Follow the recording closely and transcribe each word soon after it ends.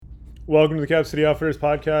Welcome to the Cap City Outfitters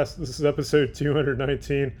podcast. This is episode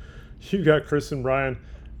 219. You got Chris and Bryan,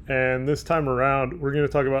 and this time around, we're going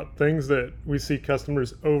to talk about things that we see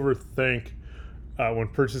customers overthink when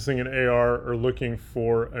purchasing an AR or looking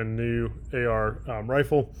for a new AR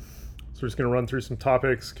rifle. So we're just going to run through some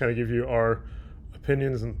topics, kind of give you our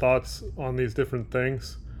opinions and thoughts on these different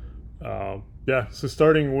things. So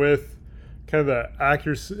starting with kind of the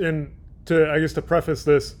accuracy, and to preface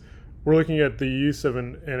this, we're looking at the use of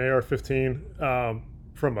an AR-15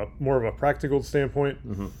 from a more of a practical standpoint.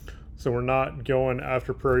 Mm-hmm. So we're not going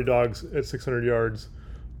after prairie dogs at 600 yards,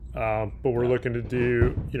 but we're looking to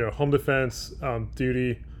do home defense,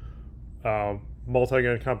 duty,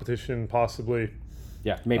 multi-gun competition, possibly.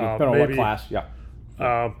 Yeah, maybe depending on what class. Yeah.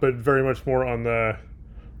 But very much more on the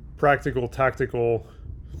practical, tactical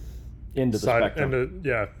into the side.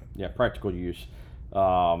 spectrum. Practical use.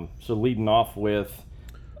 So leading off with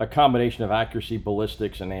a combination of accuracy,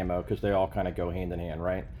 ballistics, and ammo, because they all kind of go hand in hand,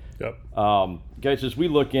 right? Yep. Guys, as we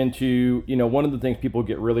look into, one of the things people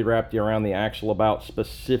get really wrapped around the axle about,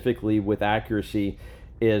 specifically with accuracy,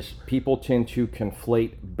 is people tend to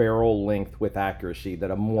conflate barrel length with accuracy, that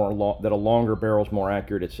a longer barrel is more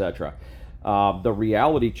accurate, etc. The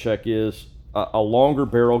reality check is a longer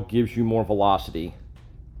barrel gives you more velocity,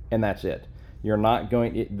 and that's it. You're not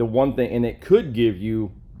going, the one thing, and it could give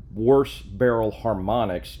you worse barrel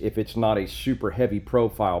harmonics if it's not a super heavy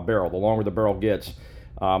profile barrel. The longer the barrel gets,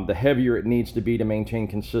 the heavier it needs to be to maintain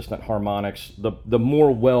consistent harmonics, the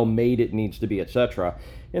more well made it needs to be, etc.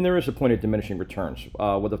 And there is a point of diminishing returns.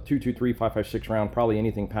 With a 223 5.56 round, probably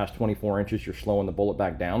anything past 24 inches, you're slowing the bullet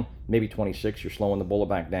back down. Maybe 26, you're slowing the bullet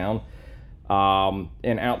back down.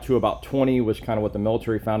 And out to about 20 was kind of what the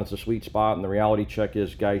military found as a sweet spot. And the reality check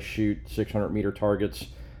is guys shoot 600 meter targets,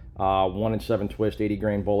 1 in 7 twist, 80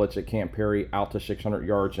 grain bullets at Camp Perry out to 600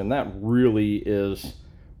 yards. And that really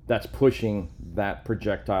that's pushing that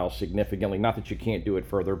projectile significantly. Not that you can't do it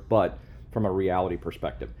further, but from a reality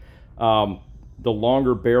perspective. The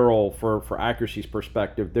longer barrel, for accuracy's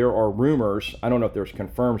perspective, there are rumors, I don't know if there's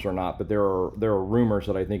confirms or not, but there are rumors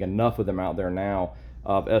that I think enough of them out there now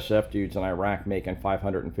of SF dudes in Iraq making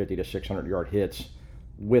 550 to 600 yard hits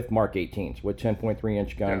with Mark 18s, with 10.3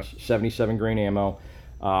 inch guns, 77 grain ammo,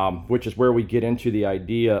 which is where we get into the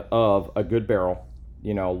idea of a good barrel.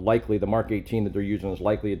 Likely the Mark 18 that they're using is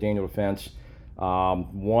likely a Daniel Defense,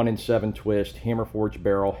 1 in 7 twist, hammer forged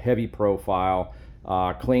barrel, heavy profile,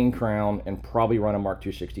 clean crown, and probably run a Mark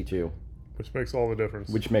 262. Which makes all the difference.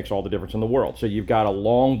 Which makes all the difference in the world. So you've got a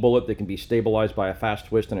long bullet that can be stabilized by a fast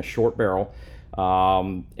twist and a short barrel,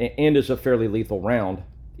 and is a fairly lethal round,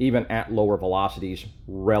 even at lower velocities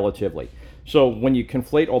relatively. So when you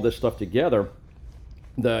conflate all this stuff together,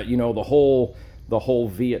 the whole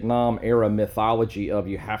Vietnam era mythology of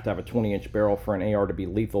you have to have a 20-inch barrel for an AR to be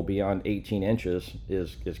lethal beyond 18 inches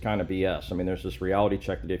is kind of BS. I mean, there's this reality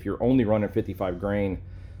check that if you're only running 55 grain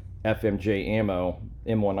FMJ ammo,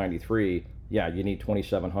 M193, you need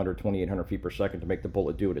 2,700, 2,800 feet per second to make the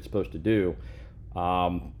bullet do what it's supposed to do.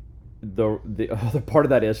 The other part of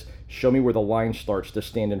that is, show me where the line starts to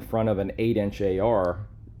stand in front of an 8-inch AR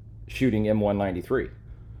shooting M193.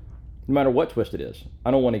 No matter what twist it is. I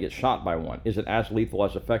don't want to get shot by one. Is it as lethal,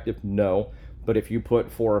 as effective? No. But if you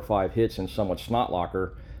put 4 or 5 hits in someone's snot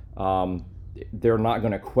locker, they're not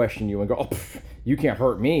going to question you and go, you can't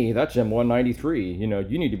hurt me. That's M193.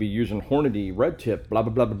 You need to be using Hornady, red tip, blah,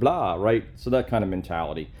 blah, blah, blah, blah, right? So that kind of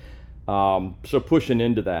mentality. So pushing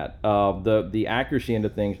into that, the accuracy into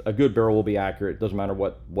things, a good barrel will be accurate. Doesn't matter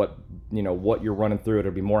what you're running through.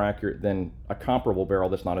 It'll be more accurate than a comparable barrel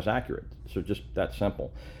that's not as accurate. So just that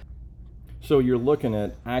simple. So you're looking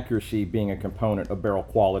at accuracy being a component of barrel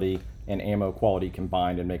quality and ammo quality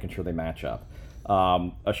combined and making sure they match up.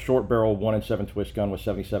 A short barrel 1 in 7 twist gun with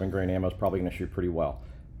 77 grain ammo is probably going to shoot pretty well.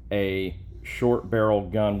 A short barrel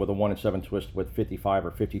gun with a 1 in 7 twist with 55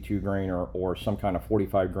 or 52 grain or some kind of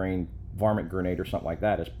 45 grain varmint grenade or something like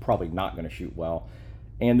that is probably not going to shoot well.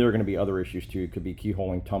 And there are going to be other issues too. It could be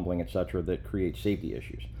keyholing, tumbling, etc. that create safety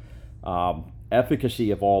issues.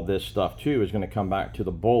 Efficacy of all this stuff too is going to come back to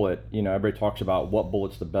the bullet. Everybody talks about what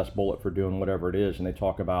bullet's the best bullet for doing whatever it is, and they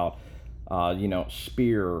talk about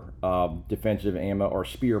spear defensive ammo or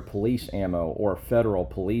spear police ammo or federal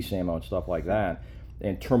police ammo and stuff like that,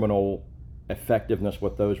 and terminal effectiveness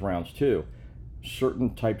with those rounds too.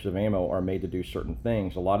 Certain types of ammo are made to do certain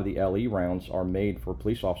things. A lot of the LE rounds are made for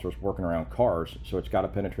police officers working around cars, so it's got to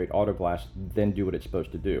penetrate auto glass, then do what it's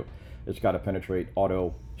supposed to do. It's got to penetrate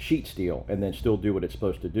auto sheet steel and then still do what it's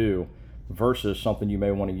supposed to do, versus something you may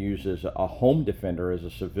want to use as a home defender, as a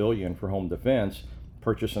civilian for home defense,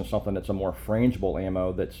 purchasing something that's a more frangible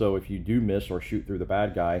ammo that, so if you do miss or shoot through the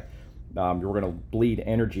bad guy, You're going to bleed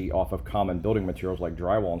energy off of common building materials like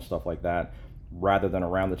drywall and stuff like that, rather than a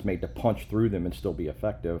round that's made to punch through them and still be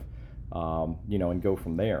effective, and go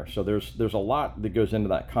from there. So there's a lot that goes into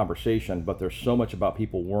that conversation, but there's so much about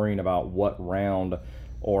people worrying about what round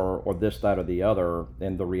or this, that, or the other.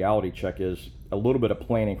 And the reality check is a little bit of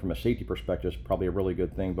planning from a safety perspective is probably a really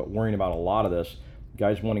good thing, but worrying about a lot of this,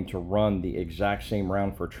 guys wanting to run the exact same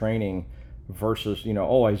round for training versus,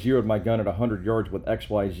 I zeroed my gun at 100 yards with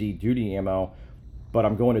XYZ duty ammo, but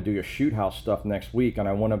I'm going to do your shoot house stuff next week, and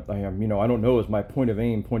I don't know, is my point of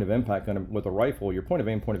aim, point of impact with a rifle? Your point of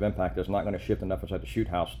aim, point of impact is not going to shift enough inside the shoot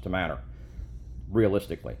house to matter,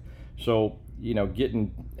 realistically. So,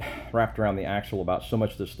 getting wrapped around the axle about so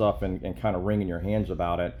much of this stuff and kind of wringing your hands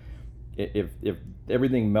about it, if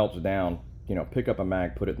everything melts down, pick up a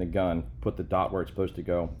mag, put it in the gun, put the dot where it's supposed to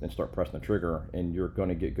go, and start pressing the trigger, and you're going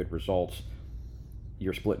to get good results.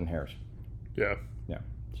 You're splitting hairs. Yeah. Yeah.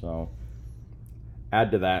 So add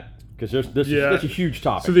to that, because that's a huge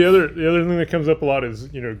topic. So the other thing that comes up a lot is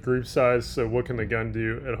group size. So what can the gun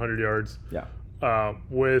do at 100 yards? Yeah.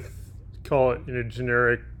 With call it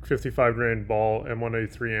generic 55 grain ball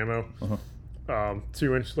M183 ammo,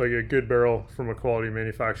 2-inch, like a good barrel from a quality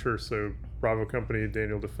manufacturer. So Bravo Company,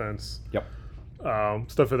 Daniel Defense. Yep.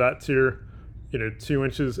 Stuff of that tier. 2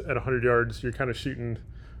 inches at 100 yards. You're kind of shooting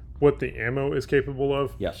what the ammo is capable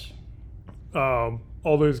of. Yes.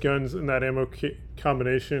 All those guns in that ammo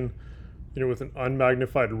combination, with an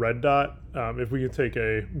unmagnified red dot. If we could take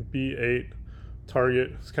a B8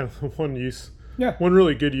 target, it's kind of the one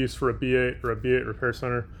really good use for a B8 or a B8 repair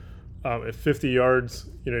center. At 50 yards,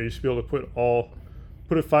 you should be able to put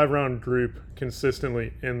a 5-round group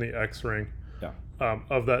consistently in the X ring. Yeah.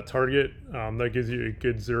 Of that target. That gives you a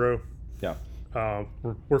good zero. Yeah.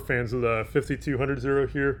 We're fans of the 5200 zero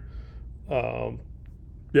here.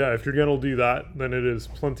 If your gun will do that, then it is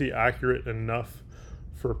plenty accurate enough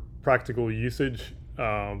for practical usage.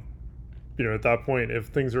 At that point, if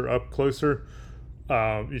things are up closer,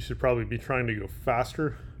 you should probably be trying to go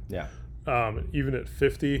faster. Yeah. Even at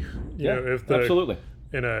 50, absolutely.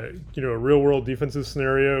 In a real world defensive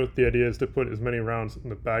scenario, the idea is to put as many rounds in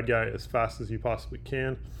the bad guy as fast as you possibly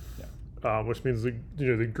can. Yeah. Which means the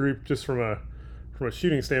group, just from a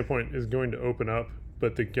shooting standpoint, is going to open up,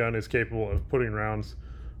 but the gun is capable of putting rounds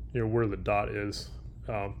where the dot is,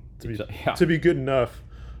 to be good enough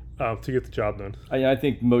to get the job done. I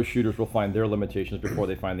think most shooters will find their limitations before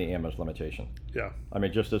they find the ammo's limitation. Yeah. I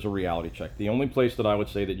mean, just as a reality check. The only place that I would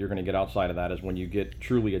say that you're going to get outside of that is when you get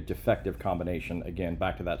truly a defective combination. Again,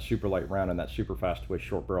 back to that super light round and that super fast twist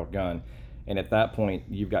short barreled gun. And at that point,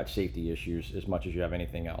 you've got safety issues as much as you have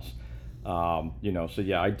anything else. So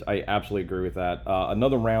yeah, I absolutely agree with that.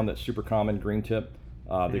 Another round that's super common, green tip.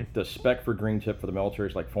 The spec for green tip for the military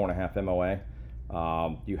is like 4.5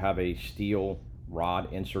 MOA. You have a steel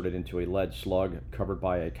rod inserted into a lead slug covered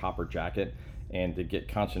by a copper jacket, and to get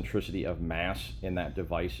concentricity of mass in that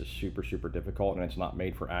device is super, super difficult, and it's not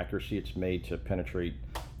made for accuracy. It's made to penetrate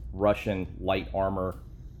Russian light armor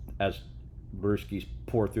as Ruskies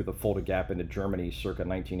poured through the Fulda Gap into Germany circa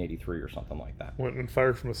 1983 or something like that. When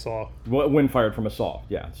fired from a saw. When fired from a saw,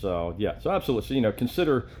 yeah. So absolutely. So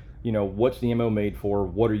consider, what's the ammo made for?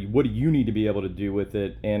 What do you need to be able to do with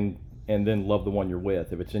it? And then love the one you're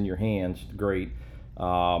with. If it's in your hands, great.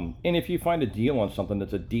 And if you find a deal on something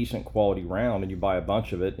that's a decent quality round and you buy a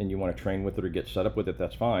bunch of it and you want to train with it or get set up with it,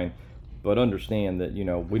 that's fine. But understand that,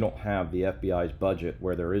 we don't have the FBI's budget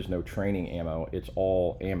where there is no training ammo. It's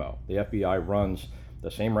all ammo. The FBI runs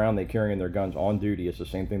the same round they carry in their guns on duty. It's the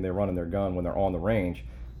same thing they run in their gun when they're on the range,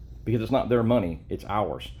 because it's not their money, it's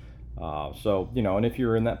ours. And if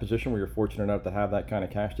you're in that position where you're fortunate enough to have that kind of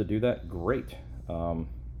cash to do that, great.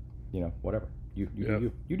 Whatever. You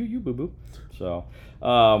do you, boo-boo. So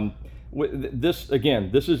this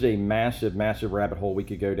is a massive, massive rabbit hole we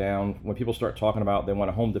could go down. When people start talking about they want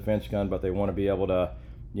a home defense gun, but they want to be able to,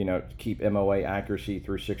 keep MOA accuracy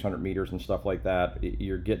through 600 meters and stuff like that,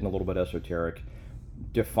 you're getting a little bit esoteric.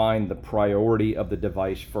 Define the priority of the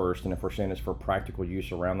device first, and if we're saying it's for practical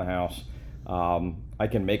use around the house, I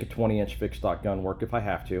can make a 20-inch fixed stock gun work if I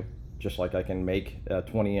have to, just like I can make a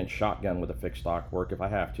 20-inch shotgun with a fixed stock work if I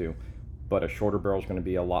have to. But a shorter barrel is going to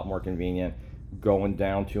be a lot more convenient. Going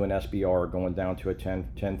down to an SBR, going down to a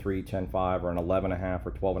 10.3, 10.5, or an 11.5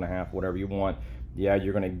 or 12.5, whatever you want, yeah,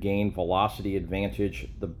 you're going to gain velocity advantage.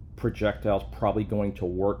 The projectile's probably going to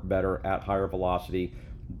work better at higher velocity,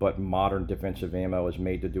 but modern defensive ammo is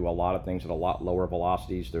made to do a lot of things at a lot lower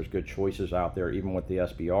velocities. There's good choices out there, even with the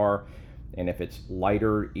SBR. And if it's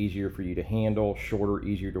lighter, easier for you to handle, shorter,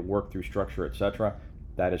 easier to work through structure, etc.,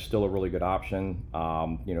 that is still a really good option.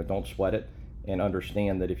 Don't sweat it. and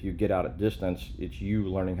understand that if you get out at distance, it's you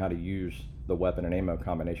learning how to use the weapon and ammo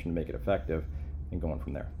combination to make it effective, and going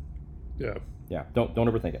from there. Yeah. Yeah. Don't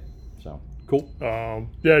overthink it. So cool.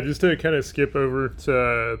 Yeah, just to kind of skip over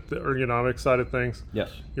to the ergonomic side of things.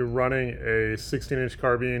 Yes. You're running a 16-inch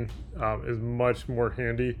carbine is much more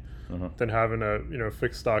handy than having a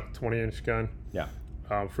fixed stock 20-inch gun. Yeah.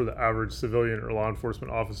 For the average civilian or law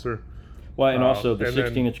enforcement officer. Well, and also the and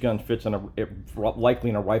 16-inch gun fits likely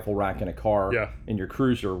in a rifle rack in a car in your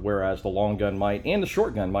cruiser, whereas the long gun might, and the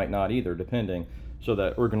short gun might not either, depending. So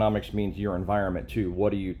that ergonomics means your environment too.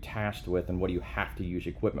 What are you tasked with, and what do you have to use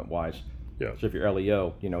equipment-wise? Yeah. So if you're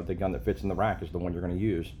LEO, the gun that fits in the rack is the one you're going to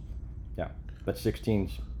use. Yeah. But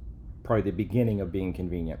 16's probably the beginning of being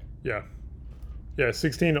convenient. Yeah. Yeah,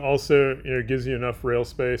 16 also gives you enough rail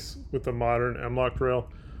space with the modern M-locked rail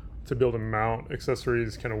to be able to mount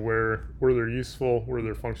accessories kind of where they're useful, where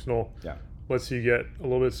they're functional. Yeah. Lets you get a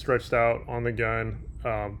little bit stretched out on the gun.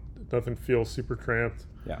 Nothing feels super cramped.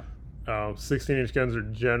 Yeah. 16-inch guns are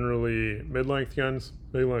generally mid-length guns,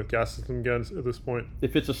 mid-length gas system guns at this point.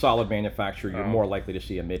 If it's a solid manufacturer, you're more likely to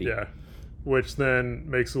see a MIDI. Yeah, which then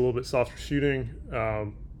makes it a little bit softer shooting,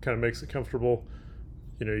 kind of makes it comfortable.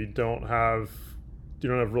 You don't have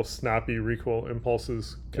real snappy recoil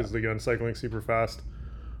impulses because the gun's cycling super fast.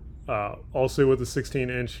 Also with the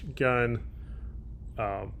 16-inch gun,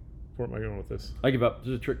 where am I going with this? I give up. This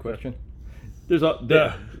is a trick question. The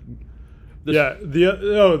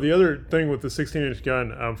other thing with the 16-inch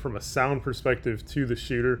gun, from a sound perspective to the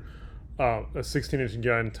shooter, a 16-inch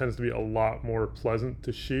gun tends to be a lot more pleasant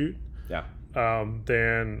to shoot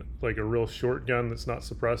than like a real short gun that's not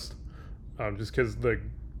suppressed, just because the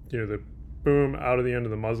boom out of the end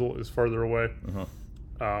of the muzzle is farther away.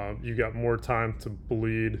 You got more time to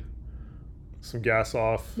bleed some gas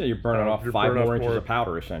off. Yeah, you're burning off 5 more inches of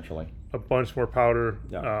powder, essentially. A bunch more powder.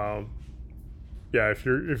 If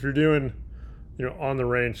you're doing on the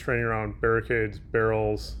range training around barricades,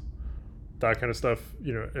 barrels, that kind of stuff,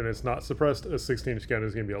 and it's not suppressed, a 16-inch gun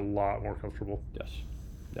is going to be a lot more comfortable. Yes,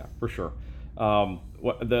 yeah, for sure. Funny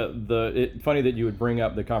that you would bring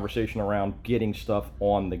up the conversation around getting stuff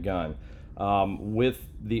on the gun. With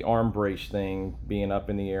the arm brace thing being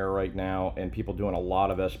up in the air right now and people doing a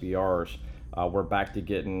lot of SBRs, we're back to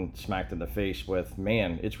getting smacked in the face with,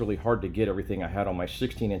 man, it's really hard to get everything I had on my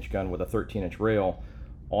 16-inch gun with a 13-inch rail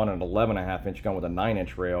on an 11.5-inch gun with a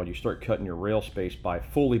 9-inch rail. You start cutting your rail space by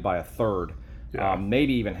a third,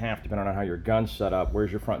 maybe even half, depending on how your gun's set up.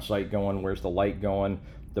 Where's your front sight going? Where's the light going?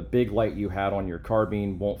 The big light you had on your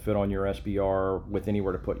carbine won't fit on your SBR with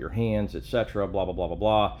anywhere to put your hands, etc. Blah, blah, blah,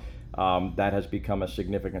 blah, blah. That has become a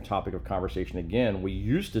significant topic of conversation again. We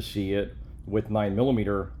used to see it with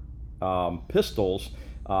 9mm pistols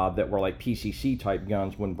that were like PCC type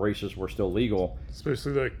guns when braces were still legal.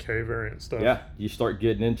 Especially the K variant stuff. Yeah, you start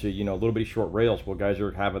getting into, little bitty short rails. Well, guys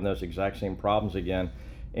are having those exact same problems again.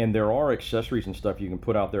 And there are accessories and stuff you can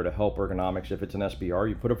put out there to help ergonomics. If it's an SBR,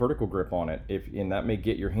 you put a vertical grip on it. And that may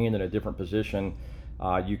get your hand in a different position.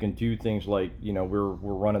 You can do things like, we're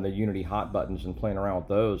running the Unity hot buttons and playing around with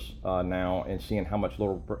those now and seeing how much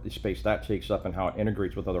little space that takes up and how it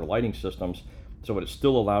integrates with other lighting systems. So it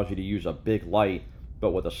still allows you to use a big light,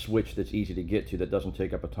 but with a switch that's easy to get to that doesn't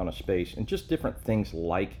take up a ton of space, and just different things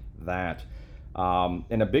like that.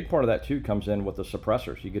 And a big part of that too comes in with the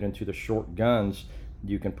suppressors. You get into the short guns,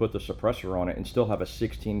 you can put the suppressor on it and still have a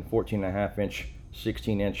 14.5-inch,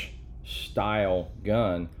 16-inch style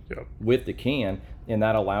gun with the can, and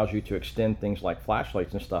that allows you to extend things like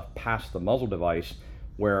flashlights and stuff past the muzzle device,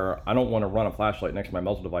 where I don't want to run a flashlight next to my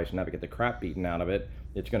muzzle device and have it get the crap beaten out of it.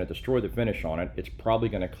 It's going to destroy the finish on it. It's probably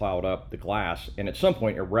going to cloud up the glass, and at some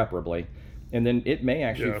point irreparably, and then it may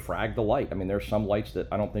actually frag the light. I mean, there's some lights that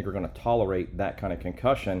I don't think are going to tolerate that kind of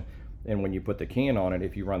concussion, and when you put the can on it,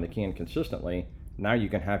 if you run the can consistently, now you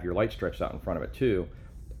can have your light stretched out in front of it too.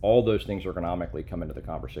 All those things ergonomically come into the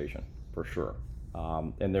conversation for sure.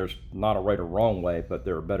 And there's not a right or wrong way, but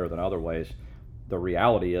there are better than other ways. The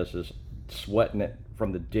reality is sweating it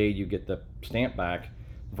from the day you get the stamp back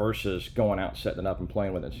versus going out, setting it up and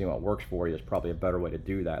playing with it and seeing what works for you is probably a better way to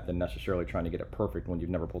do that than necessarily trying to get it perfect when you've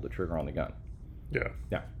never pulled the trigger on the gun.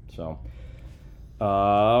 Yeah. So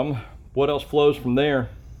what else flows from there?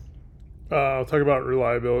 I'll talk about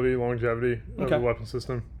reliability, longevity of the weapon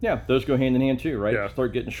system. Yeah, those go hand in hand too, right? Yeah.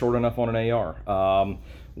 Start getting short enough on an AR.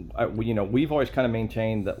 We've always kind of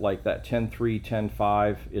maintained that like that 10.3,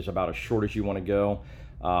 10.5 is about as short as you want to go.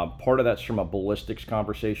 Part of that's from a ballistics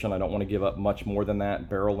conversation. I don't want to give up much more than that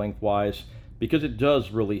barrel length wise, because it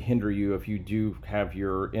does really hinder you if you do have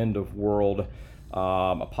your end of world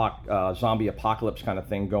zombie apocalypse kind of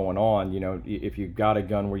thing going on, if you've got a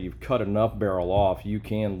gun where you've cut enough barrel off, you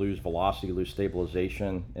can lose velocity, lose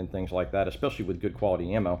stabilization, and things like that, especially with good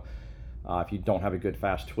quality ammo. If you don't have a good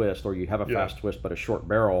fast twist, or you have a fast twist but a short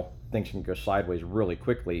barrel, things can go sideways really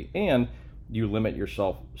quickly. And you limit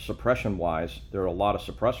yourself suppression-wise. There are a lot of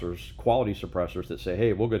suppressors, quality suppressors, that say,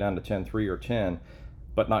 hey, we'll go down to 10.3 or 10,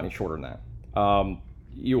 but not any shorter than that.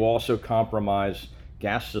 You also compromise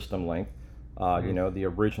gas system length. The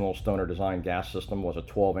original Stoner design gas system was a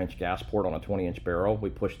 12-inch gas port on a 20-inch barrel. We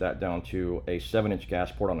pushed that down to a 7-inch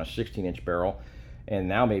gas port on a 16-inch barrel, and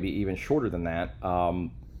now maybe even shorter than that.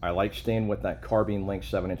 I like staying with that carbine length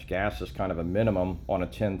 7-inch gas as kind of a minimum on a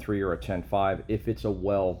 10.3 or a 10.5 if it's a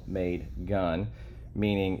well-made gun,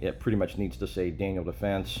 meaning it pretty much needs to say Daniel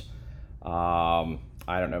Defense, I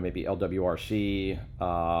don't know, maybe LWRC,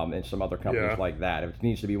 and some other companies like that. It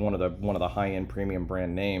needs to be one of the high-end premium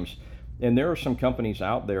brand names. And there are some companies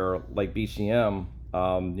out there like BCM.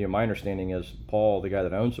 My understanding is Paul, the guy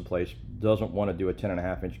that owns the place, doesn't want to do a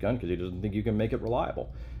 10.5-inch gun because he doesn't think you can make it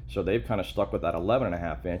reliable. So they've kind of stuck with that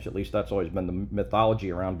 11.5-inch. At least that's always been the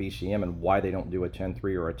mythology around BCM, and why they don't do a 10.3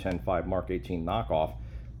 or a 10.5 Mark 18 knockoff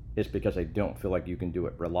is because they don't feel like you can do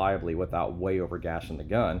it reliably without way over gassing the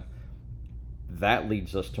gun. That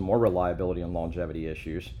leads us to more reliability and longevity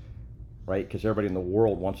issues, right? Because everybody in the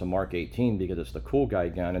world wants a Mark 18 because it's the cool guy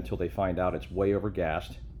gun until they find out it's way over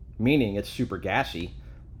gassed, meaning it's super gassy.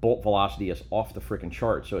 Bolt velocity is off the freaking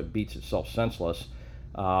chart, so it beats itself senseless.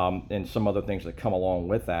 And some other things that come along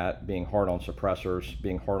with that, being hard on suppressors,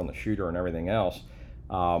 being hard on the shooter and everything else.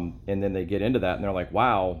 And then they get into that and they're like,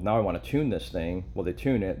 wow, now I want to tune this thing. Well, they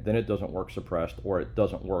tune it, then it doesn't work suppressed, or it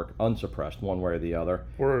doesn't work unsuppressed, one way or the other.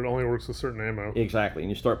 Or it only works with certain ammo. Exactly. And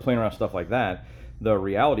you start playing around with stuff like that. The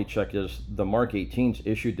reality check is the Mark 18's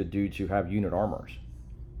issued to dudes who have unit armors.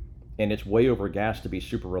 And it's way over gas to be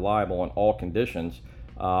super reliable in all conditions.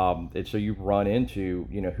 And so you run into,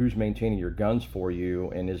 who's maintaining your guns for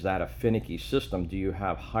you, and is that a finicky system? Do you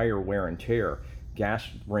have higher wear and tear? Gas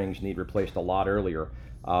rings need replaced a lot earlier.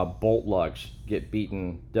 Bolt lugs get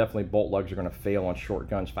beaten. Definitely bolt lugs are going to fail on short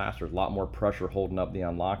guns faster. There's a lot more pressure holding up the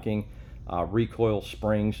unlocking. Recoil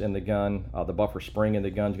springs in the gun. The buffer spring in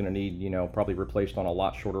the gun is going to need, probably replaced on a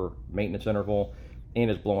lot shorter maintenance interval,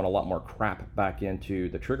 and is blowing a lot more crap back into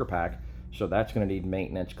the trigger pack. So that's going to need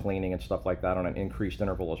maintenance, cleaning, and stuff like that on an increased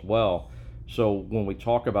interval as well. So when we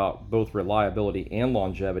talk about both reliability and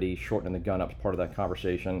longevity, shortening the gun up is part of that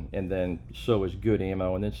conversation. And then so is good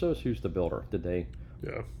ammo, and then so is who's the builder. Did they,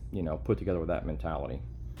 put together with that mentality?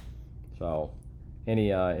 So,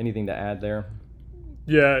 anything to add there?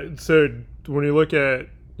 Yeah. So when you look at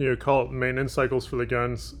call it maintenance cycles for the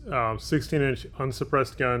guns, 16-inch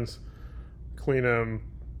unsuppressed guns, clean them.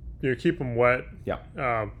 Keep them wet. Yeah.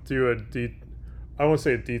 Do I won't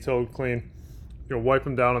say a detailed clean. Wipe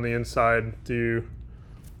them down on the inside. Do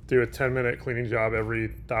a 10-minute cleaning job every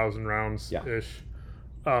 1,000 rounds ish.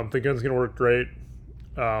 The gun's gonna work great.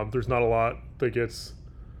 There's not a lot that gets,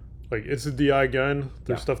 it's a DI gun.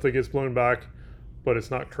 There's stuff that gets blown back, but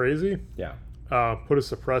it's not crazy. Yeah. Put a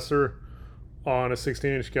suppressor on a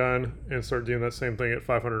 16-inch gun and start doing that same thing at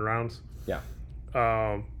 500 rounds. Yeah.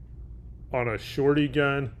 On a shorty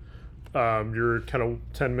gun, your kind of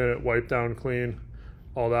 10-minute wipe down clean,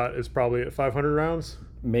 all that is probably at 500 rounds.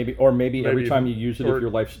 Maybe every time you use it, if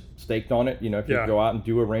your life's staked on it, if you go out and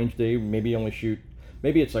do a range day, maybe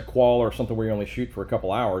it's a qual or something where you only shoot for a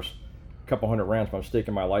couple hours, a couple hundred rounds, but I'm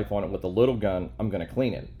staking my life on it with a little gun, I'm going to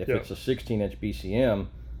clean it. If it's a 16-inch BCM,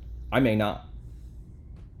 I may not.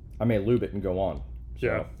 I may lube it and go on.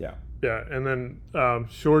 So, yeah. And then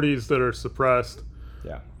shorties that are suppressed,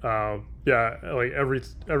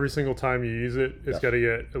 every single time you use it, it's got to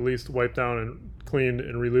get at least wiped down and cleaned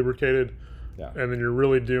and relubricated. And then you're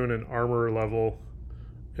really doing an armor level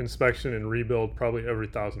inspection and rebuild probably every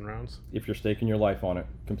 1,000 rounds. If you're staking your life on it,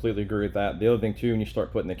 completely agree with that. The other thing too, when you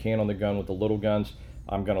start putting the can on the gun with the little guns,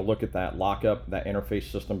 I'm going to look at that lockup, that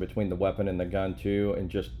interface system between the weapon and the gun too, and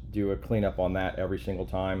just do a cleanup on that every single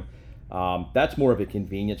time. That's more of a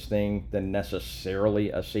convenience thing than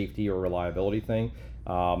necessarily a safety or reliability thing.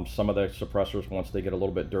 Some of the suppressors, once they get a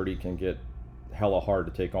little bit dirty, can get hella hard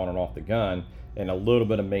to take on and off the gun, and a little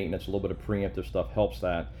bit of maintenance, a little bit of preemptive stuff helps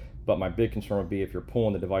that. But my big concern would be if you're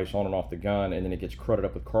pulling the device on and off the gun and then it gets crudted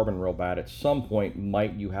up with carbon real bad, at some point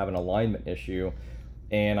might you have an alignment issue.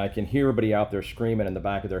 And I can hear everybody out there screaming in the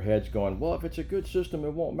back of their heads going, well, if it's a good system,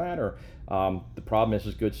 it won't matter. The problem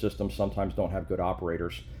is good systems sometimes don't have good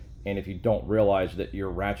operators. And if you don't realize that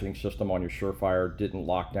your ratcheting system on your Surefire didn't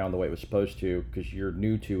lock down the way it was supposed to because you're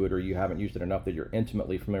new to it or you haven't used it enough that you're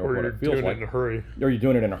intimately familiar with what it feels like. Or you're doing it in a hurry. Or you're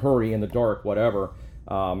doing it in a hurry, in the dark, whatever.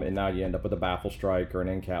 And now you end up with a baffle strike or an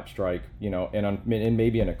end cap strike, and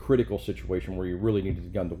maybe in a critical situation where you really needed the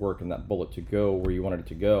gun to work and that bullet to go where you wanted it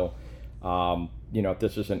to go. If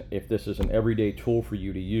this is an everyday tool for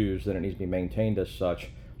you to use, then it needs to be maintained as such.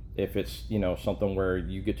 If it's something where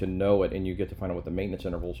you get to know it and you get to find out what the maintenance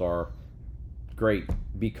intervals are, great.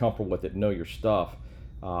 Be comfortable with it. Know your stuff.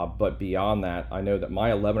 But beyond that, I know that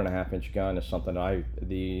my 11.5-inch gun is something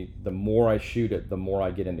the more I shoot it, the more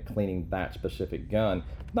I get into cleaning that specific gun.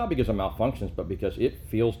 Not because of malfunctions, but because it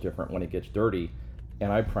feels different when it gets dirty,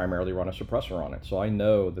 and I primarily run a suppressor on it, so I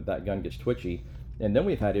know that gun gets twitchy. And then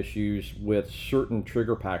we've had issues with certain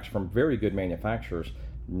trigger packs from very good manufacturers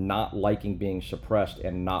not liking being suppressed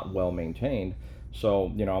and not well maintained. So,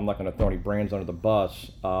 I'm not going to throw any brands under the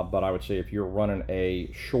bus, but I would say if you're running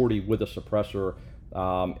a shorty with a suppressor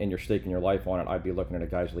and you're staking your life on it, I'd be looking at a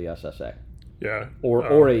Geisley SSA. Yeah.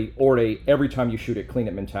 Or a every time you shoot it, clean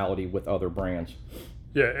it mentality with other brands.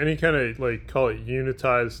 Yeah, any kind of call it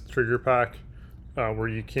unitized trigger pack where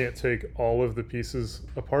you can't take all of the pieces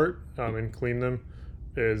apart and clean them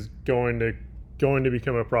is going to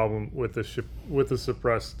become a problem with the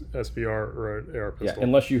suppressed SBR or an AR pistol. Yeah,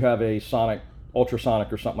 unless you have a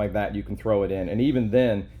ultrasonic or something like that, you can throw it in. And even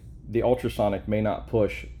then, the ultrasonic may not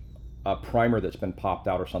push a primer that's been popped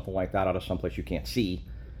out or something like that out of someplace you can't see.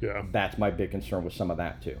 Yeah, that's my big concern with some of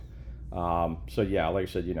that too. So yeah, like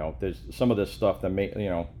I said, there's some of this stuff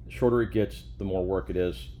that shorter it gets, the more work it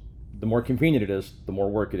is, the more convenient it is, the more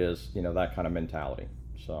work it is. That kind of mentality.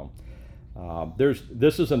 So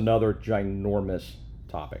this is another ginormous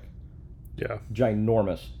topic. Yeah,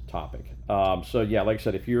 ginormous topic. So yeah, like I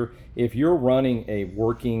said, if you're running a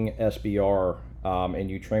working SBR and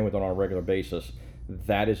you train with it on a regular basis,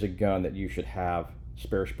 that is a gun that you should have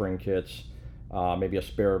spare spring kits, maybe a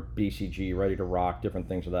spare BCG ready to rock, different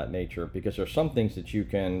things of that nature, because there's some things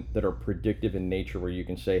that are predictive in nature where you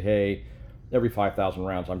can say, hey, every 5,000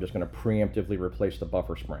 rounds I'm just going to preemptively replace the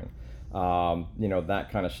buffer spring, that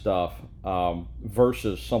kind of stuff,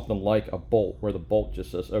 versus something like a bolt where the bolt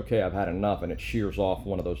just says, okay, I've had enough, and it shears off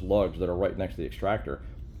one of those lugs that are right next to the extractor.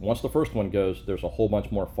 Once the first one goes, there's a whole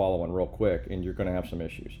bunch more following real quick, and you're going to have some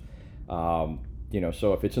issues.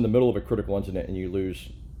 So if it's in the middle of a critical incident and you lose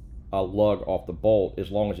a lug off the bolt,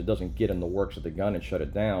 as long as it doesn't get in the works of the gun and shut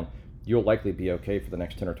it down, you'll likely be okay for the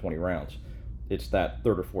next 10 or 20 rounds. It's that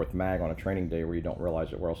third or fourth mag on a training day where you don't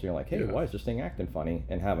realize it, where else you're like, hey, why is this thing acting funny?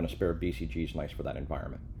 And having a spare BCG is nice for that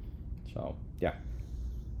environment. So, yeah.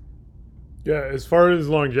 Yeah, as far as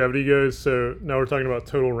longevity goes, so now we're talking about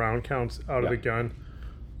total round counts out of the gun.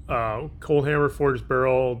 Cold hammer forged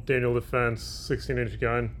barrel, Daniel Defense, 16-inch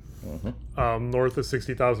gun. Mm-hmm. North of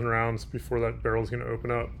 60,000 rounds before that barrel is going to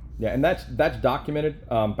open up. Yeah, and that's documented.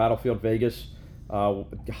 Battlefield Vegas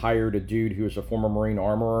hired a dude who was a former Marine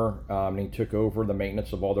armorer, and he took over the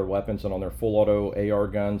maintenance of all their weapons, and on their full auto AR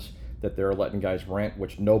guns that they're letting guys rent,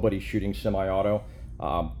 which nobody's shooting semi-auto,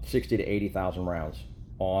 60 to 80,000 rounds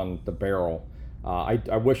on the barrel.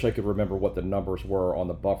 I wish I could remember what the numbers were on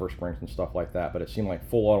the buffer springs and stuff like that, but it seemed like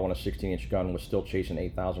full auto on a 16-inch gun was still chasing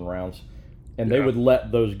 8,000 rounds. And they would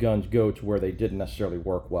let those guns go to where they didn't necessarily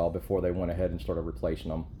work well before they went ahead and started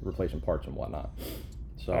replacing parts and whatnot.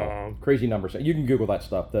 So crazy numbers. You can Google that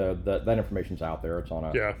stuff. That information's out there. It's on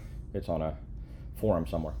a forum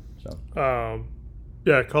somewhere. So call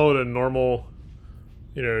it a normal,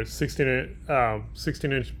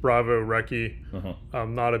 16-inch Bravo Recce,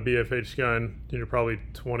 not a BFH gun. Probably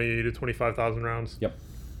 20 to 25,000 rounds. Yep.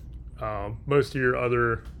 Most of your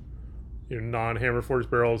other non-hammer forged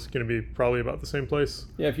barrels going to be probably about the same place.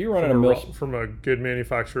 Yeah, if you're running from a good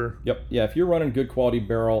manufacturer. Yep. Yeah, if you're running good quality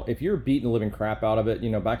barrel, if you're beating the living crap out of it,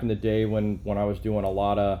 back in the day when I was doing a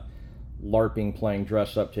lot of LARPing, playing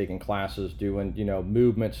dress up, taking classes, doing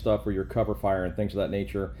movement stuff where you're cover fire and things of that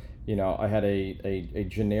nature. I had a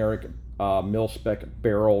generic mil spec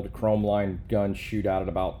barreled chrome line gun shoot out at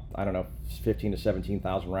about 15 to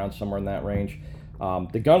 17,000 rounds, somewhere in that range.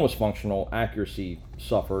 The gun was functional, accuracy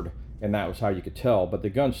suffered. And that was how you could tell. But the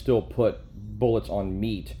gun still put bullets on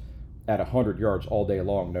meat at 100 yards all day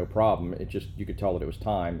long, no problem. You could tell that it was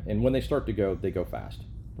time. And when they start to go, they go fast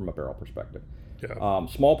from a barrel perspective. Yeah.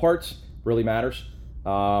 Small parts really matters.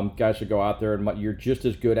 Guys should go out there and you're just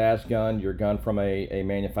as good as your gun from a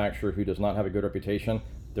manufacturer who does not have a good reputation.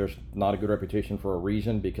 There's not a good reputation for a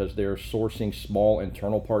reason, because they're sourcing small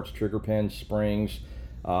internal parts, trigger pins, springs,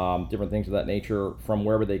 different things of that nature from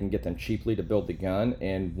wherever they can get them cheaply to build the gun.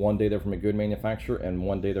 And one day they're from a good manufacturer, and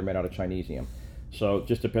one day they're made out of Chinesium. So it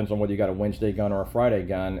just depends on whether you got a Wednesday gun or a Friday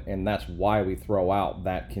gun, and that's why we throw out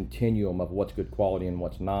that continuum of what's good quality and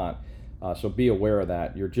what's not. So be aware of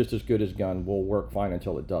that. You're just as good as gun will work fine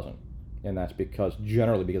until it doesn't, and that's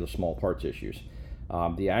generally because of small parts issues.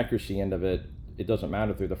 The accuracy end of it, it doesn't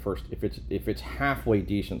matter through the first. If it's halfway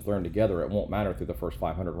decent thrown together, it won't matter through the first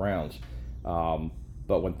 500 rounds.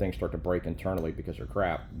 But when things start to break internally because they're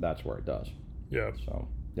crap, that's where it does. Yeah. So.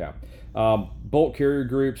 Yeah. Bolt carrier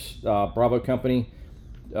groups, Bravo Company.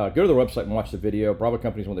 Go to their website and watch the video. Bravo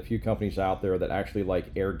Company is one of the few companies out there that actually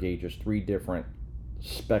air gauges 3 different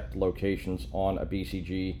spec locations on a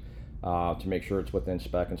BCG to make sure it's within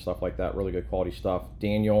spec and stuff like that. Really good quality stuff.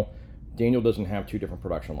 Daniel doesn't have 2 different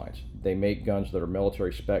production lines. They make guns that are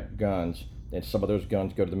military spec guns, and some of those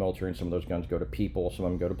guns go to the military and some of those guns go to people. Some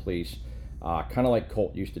of them go to police. Kind of like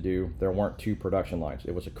Colt used to do. There weren't 2 production lines.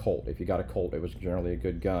 It was a Colt. If you got a Colt, it was generally a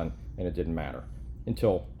good gun, and it didn't matter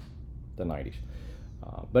until the 90s.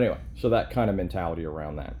 But anyway, so that kind of mentality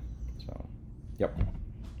around that. So, yep.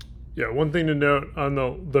 Yeah, one thing to note on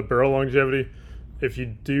the barrel longevity, if you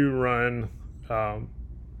do run,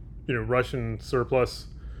 Russian surplus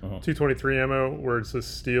 223 ammo, where it's a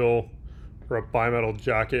steel or a bimetal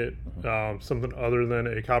jacket, something other than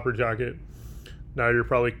a copper jacket, now you're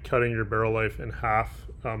probably cutting your barrel life in half,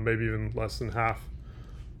 maybe even less than half.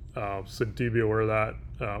 So do be aware of that.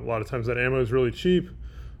 A lot of times that ammo is really cheap,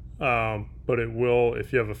 but it will,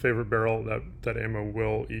 if you have a favorite barrel, that ammo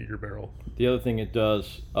will eat your barrel. The other thing it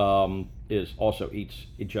does is also eats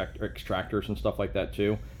extractors and stuff like that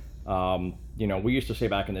too. We used to say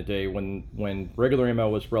back in the day when regular ammo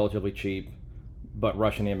was relatively cheap, but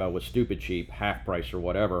Russian ammo was stupid cheap, half price or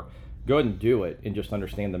whatever, go ahead and do it and just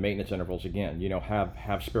understand the maintenance intervals again.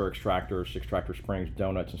 Have spare extractors, extractor springs,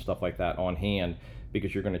 donuts, and stuff like that on hand,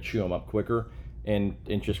 because you're going to chew them up quicker. And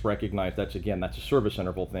just recognize that's a service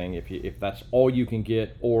interval thing. If that's all you can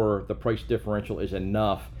get, or the price differential is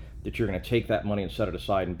enough that you're going to take that money and set it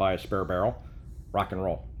aside and buy a spare barrel, rock and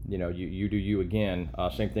roll. You do you again.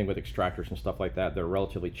 Same thing with extractors and stuff like that. They're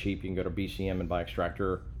relatively cheap. You can go to BCM and buy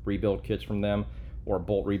extractor rebuild kits from them, or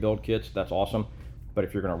bolt rebuild kits. That's awesome. But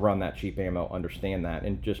if you're going to run that cheap ammo, understand that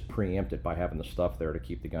and just preempt it by having the stuff there to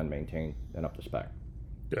keep the gun maintained and up to spec.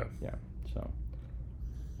 Yeah. Yeah. So,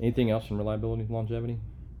 anything else in reliability and longevity?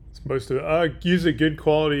 It's most of it. Use a good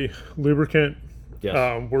quality lubricant.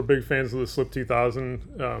 Yes. We're big fans of the Slip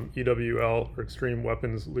 2000 EWL, or Extreme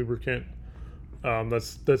Weapons lubricant.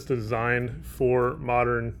 That's designed for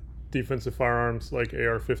modern defensive firearms like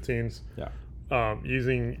AR-15s. Yeah.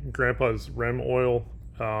 Using Grandpa's REM oil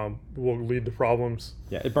will lead to problems.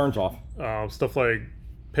 Yeah, it burns off. Stuff like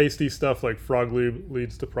pasty stuff like frog lube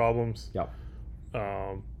leads to problems. Yeah.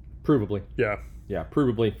 Provably. Yeah. Yeah,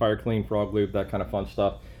 provably fire clean, frog lube, that kind of fun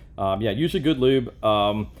stuff. Use a good lube.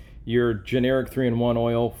 Your generic 3-in-1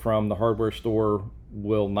 oil from the hardware store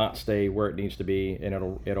will not stay where it needs to be, and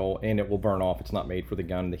it will burn off. It's not made for the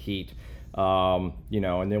gun, the heat. And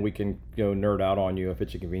then we can go nerd out on you if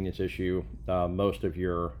it's a convenience issue. Most of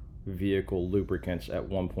your vehicle lubricants at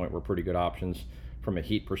one point were pretty good options from a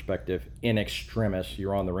heat perspective. In extremis,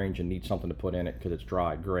 you're on the range and need something to put in it because it's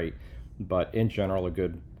dry, great. But in general, a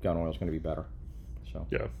good gun oil is going to be better. So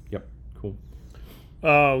yeah. Yep. Cool.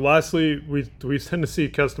 Lastly, we tend to see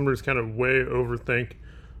customers kind of way overthink.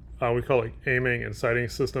 We call it aiming and sighting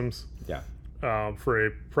systems. Yeah. For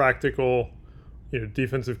a practical,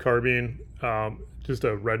 defensive carbine, just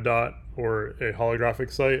a red dot or a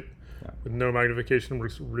holographic sight with no magnification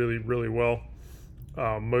works really, really well.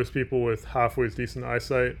 Most people with halfway decent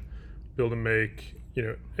eyesight be able to make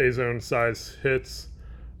A-zone size hits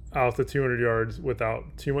out to 200 yards without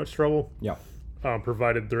too much trouble. Yeah.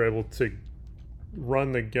 Provided they're able to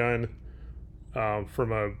run the gun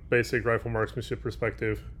from a basic rifle marksmanship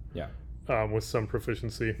perspective. Yeah. With some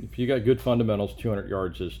proficiency. If you got good fundamentals, 200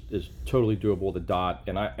 yards is totally doable with a dot.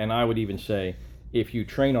 And I would even say, if you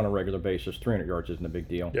train on a regular basis, 300 yards isn't a big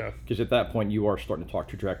deal. Yeah. Because at that point you are starting to talk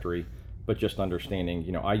trajectory, but just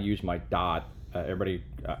understanding. I use my dot. I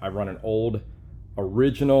run an old,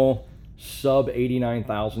 original, sub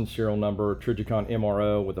 89,000 serial number Trijicon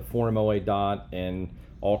MRO with a 4 MOA dot and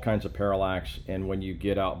all kinds of parallax. And when you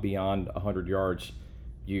get out beyond 100 yards,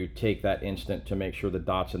 you take that instant to make sure the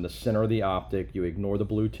dot's in the center of the optic. You ignore the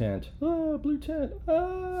blue tint. Blue tint.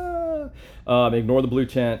 Ignore the blue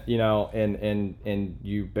tint, and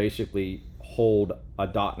you basically hold a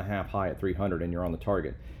dot and a half high at 300 and you're on the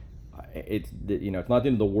target. It's not the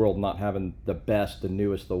end of the world not having the best, the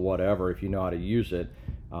newest, the whatever, if you know how to use it.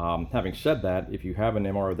 Having said that, if you have an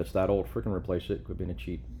MRO that's that old, freaking replace it. Quit being a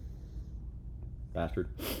cheap bastard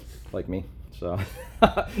like me. So,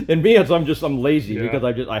 and me, I'm lazy Yeah.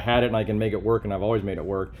 because I had it and I can make it work, and I've always made it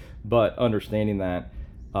work. But understanding that,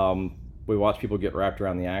 we watch people get wrapped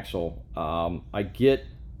around the axle. I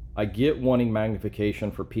get wanting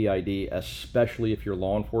magnification for PID, especially if you're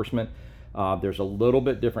law enforcement. There's a little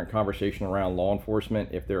bit different conversation around law enforcement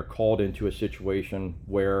if they're called into a situation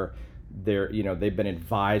where they've been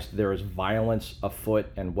advised there is violence afoot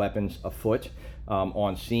and weapons afoot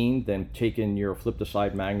on scene, then taking your flip to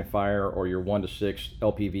side magnifier or your 1:6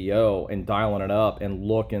 LPVO and dialing it up and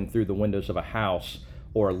looking through the windows of a house,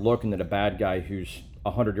 or looking at a bad guy who's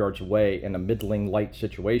 100 yards away in a middling light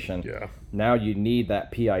situation. Yeah. Now you need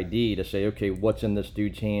that PID to say, okay, what's in this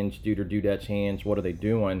dude's hands, dude or dudette's hands, what are they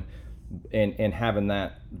doing? And having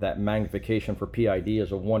that magnification for PID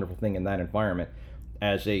is a wonderful thing in that environment.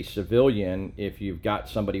 As a civilian, if you've got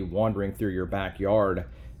somebody wandering through your backyard,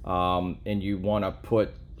 and you want to put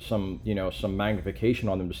some magnification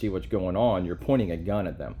on them to see what's going on, you're pointing a gun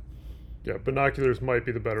at them. Yeah, binoculars might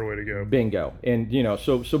be the better way to go. Bingo. And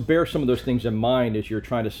so bear some of those things in mind as you're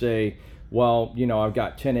trying to say, well, I've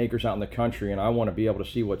got 10 acres out in the country and I want to be able to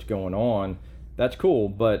see what's going on. That's cool,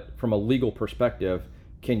 but from a legal perspective,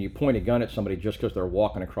 can you point a gun at somebody just because they're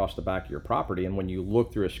walking across the back of your property? And when you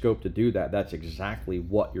look through a scope to do that, that's exactly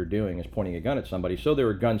what you're doing, is pointing a gun at somebody. So there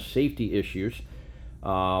are gun safety issues,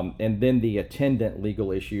 and then the attendant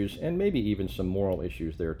legal issues, and maybe even some moral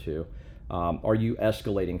issues there too. Are you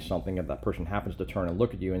escalating something if that person happens to turn and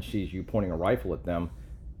look at you and sees you pointing a rifle at them?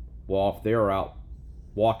 Well, if they're out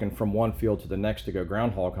walking from one field to the next to go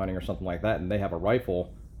groundhog hunting or something like that, and they have a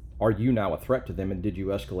rifle, are you now a threat to them, and did you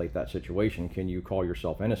escalate that situation? Can you call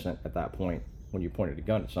yourself innocent at that point when you pointed a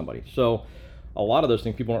gun at somebody? So a lot of those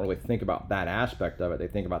things, people don't really think about that aspect of it. They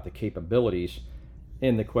think about the capabilities,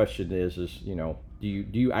 and the question is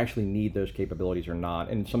do you actually need those capabilities or not?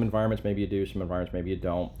 And in some environments maybe you do, some environments maybe you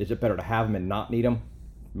don't. Is it better to have them and not need them?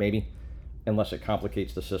 Maybe, unless it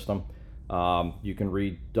complicates the system. You can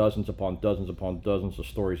read dozens upon dozens upon dozens of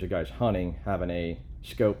stories of guys hunting, having a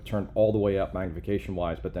scope turned all the way up magnification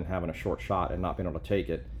wise, but then having a short shot and not being able to take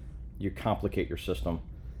it. You complicate your system,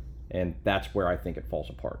 and that's where I think it falls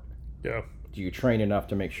apart. Yeah. Do you train enough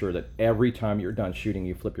to make sure that every time you're done shooting,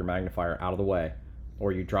 you flip your magnifier out of the way,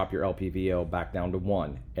 or you drop your LPVO back down to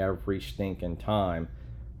 1 every stinking time,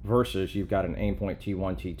 versus you've got an Aimpoint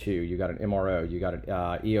T1, T2, you got an MRO, you got an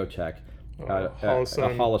EOTech, a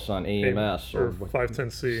Holosun AMS, or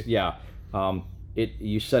 510C. Yeah.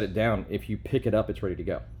 You set it down. If you pick it up, it's ready to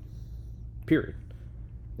go. Period.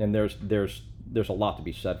 And there's a lot to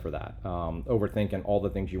be said for that. Overthinking all the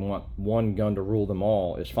things you want one gun to rule them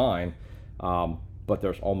all is fine, but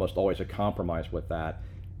there's almost always a compromise with that.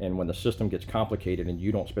 And when the system gets complicated and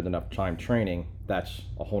you don't spend enough time training, that's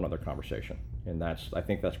a whole other conversation. And I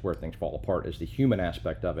think that's where things fall apart, is the human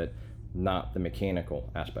aspect of it, not the mechanical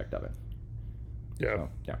aspect of it. Yeah. So,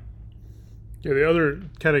 yeah. Yeah, the other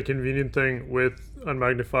kind of convenient thing with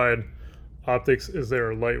unmagnified optics is they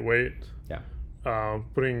are lightweight. Yeah.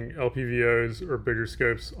 Putting LPVOs or bigger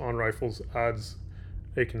scopes on rifles adds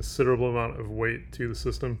a considerable amount of weight to the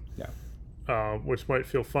system. Yeah. Which might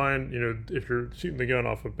feel fine, if you're shooting the gun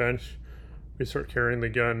off a bench, you start carrying the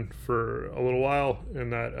gun for a little while,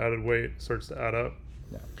 and that added weight starts to add up.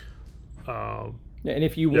 Yeah. Yeah, and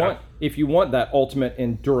if you want that ultimate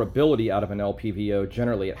in durability out of an LPVO,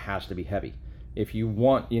 generally it has to be heavy. If you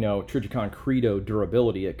want, Trijicon Credo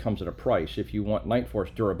durability, it comes at a price. If you want Night Force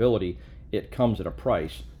durability, it comes at a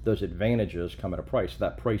price. Those advantages come at a price.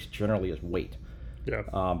 That price generally is weight.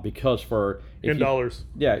 Yeah. Because dollars.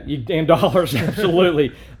 Yeah, and dollars,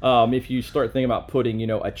 absolutely. If you start thinking about putting,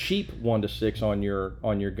 a cheap 1:6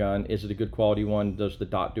 on your gun, is it a good quality one? Does the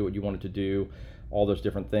dot do what you want it to do? All those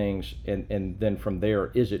different things, and then from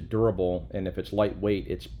there, is it durable? And if it's lightweight,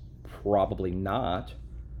 it's probably not,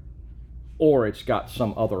 or it's got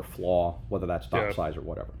some other flaw, whether that's dot size or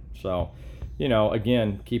whatever. So,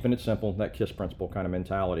 again, keeping it simple, that KISS principle kind of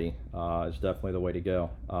mentality is definitely the way to go.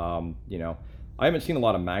 I haven't seen a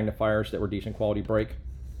lot of magnifiers that were decent quality break,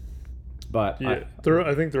 but I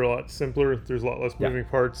think they're a lot simpler. There's a lot less moving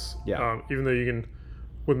parts. Yeah. Even though you can,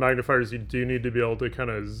 with magnifiers, you do need to be able to kind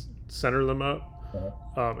of center them up.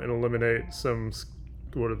 And eliminate some,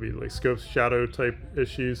 what would it be, like scope shadow type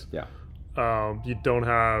issues. Yeah. You don't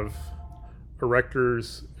have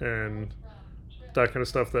erectors and that kind of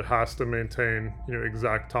stuff that has to maintain,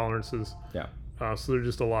 exact tolerances. Yeah. So they're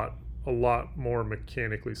just a lot more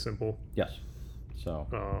mechanically simple. Yes.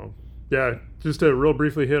 So. Just to real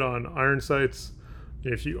briefly hit on iron sights.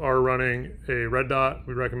 If you are running a red dot,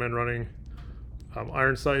 we recommend running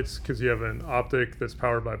iron sights, because you have an optic that's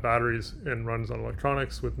powered by batteries and runs on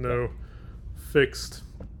electronics with no fixed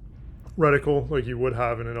reticle like you would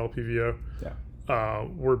have in an LPVO. Yeah.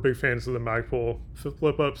 We're big fans of the Magpul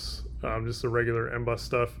flip ups, just the regular M-bus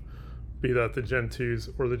stuff, be that the Gen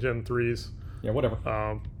 2s or the Gen 3s. Yeah, whatever.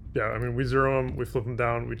 Yeah, I mean, we zero them, we flip them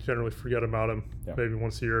down, we generally forget about them. Yeah. Maybe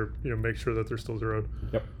once a year, make sure that they're still zeroed.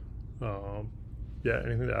 Yep. Yeah,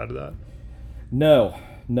 anything to add to that? No,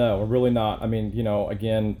 we're really not. I mean,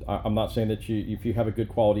 again, I'm not saying that if you have a good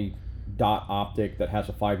quality dot optic that has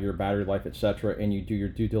a 5-year battery life, etc., and you do your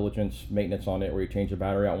due diligence maintenance on it, where you change the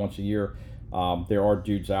battery out once a year, there are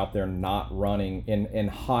dudes out there not running in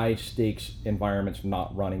high stakes environments,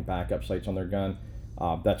 not running backup sites on their gun.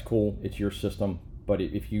 That's cool. It's your system. But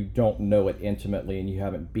if you don't know it intimately and you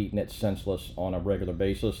haven't beaten it senseless on a regular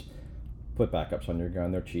basis, put backups on your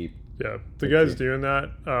gun. They're cheap. Yeah, the guys doing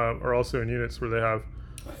that are also in units where they have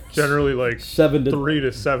generally like 3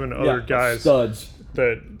 to 7 other guys studs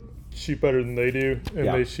that shoot better than they do, and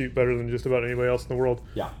Yeah. they shoot better than just about anybody else in the world.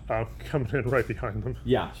 Yeah. Coming in right behind them.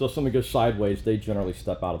 Yeah, so if something goes sideways, they generally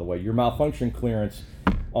step out of the way. Your malfunction clearance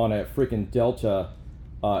on a freaking Delta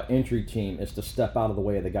entry team is to step out of the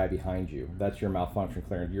way of the guy behind you. That's your malfunction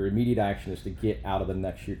clearance. Your immediate action is to get out of the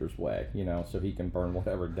next shooter's way, so he can burn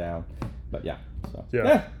whatever down. But yeah, so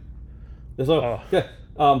Yeah. So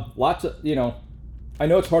lots of I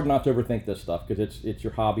know it's hard not to overthink this stuff because it's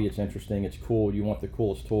your hobby, it's interesting, it's cool. You want the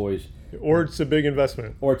coolest toys, Or it's a big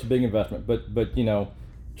investment. But try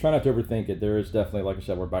not to overthink it. There is definitely, like I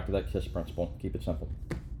said, we're back to that KISS principle. Keep it simple.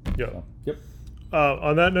 Yeah. So, yep.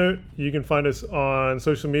 On that note, you can find us on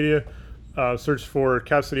social media. Search for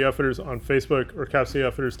Cap City Outfitters on Facebook or Cap City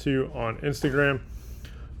Outfitters 2 on Instagram.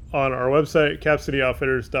 On our website,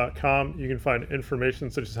 capcityoutfitters.com, you can find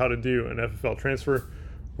information such as how to do an FFL transfer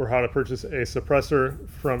or how to purchase a suppressor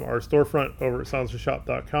from our storefront over at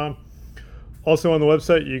silencershop.com. Also on the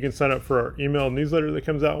website, you can sign up for our email newsletter that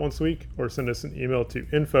comes out once a week, or send us an email to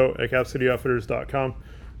info@capcityoutfitters.com.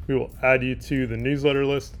 We will add you to the newsletter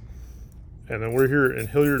list. And then we're here in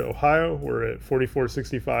Hilliard, Ohio. We're at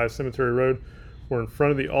 4465 Cemetery Road. We're in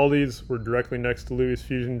front of the Aldi's. We're directly next to Louis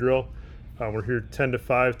Fusion Drill. We're here 10 to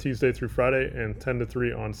 5 Tuesday through Friday and 10 to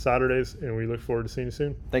 3 on Saturdays, and we look forward to seeing you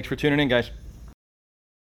soon. Thanks for tuning in, guys.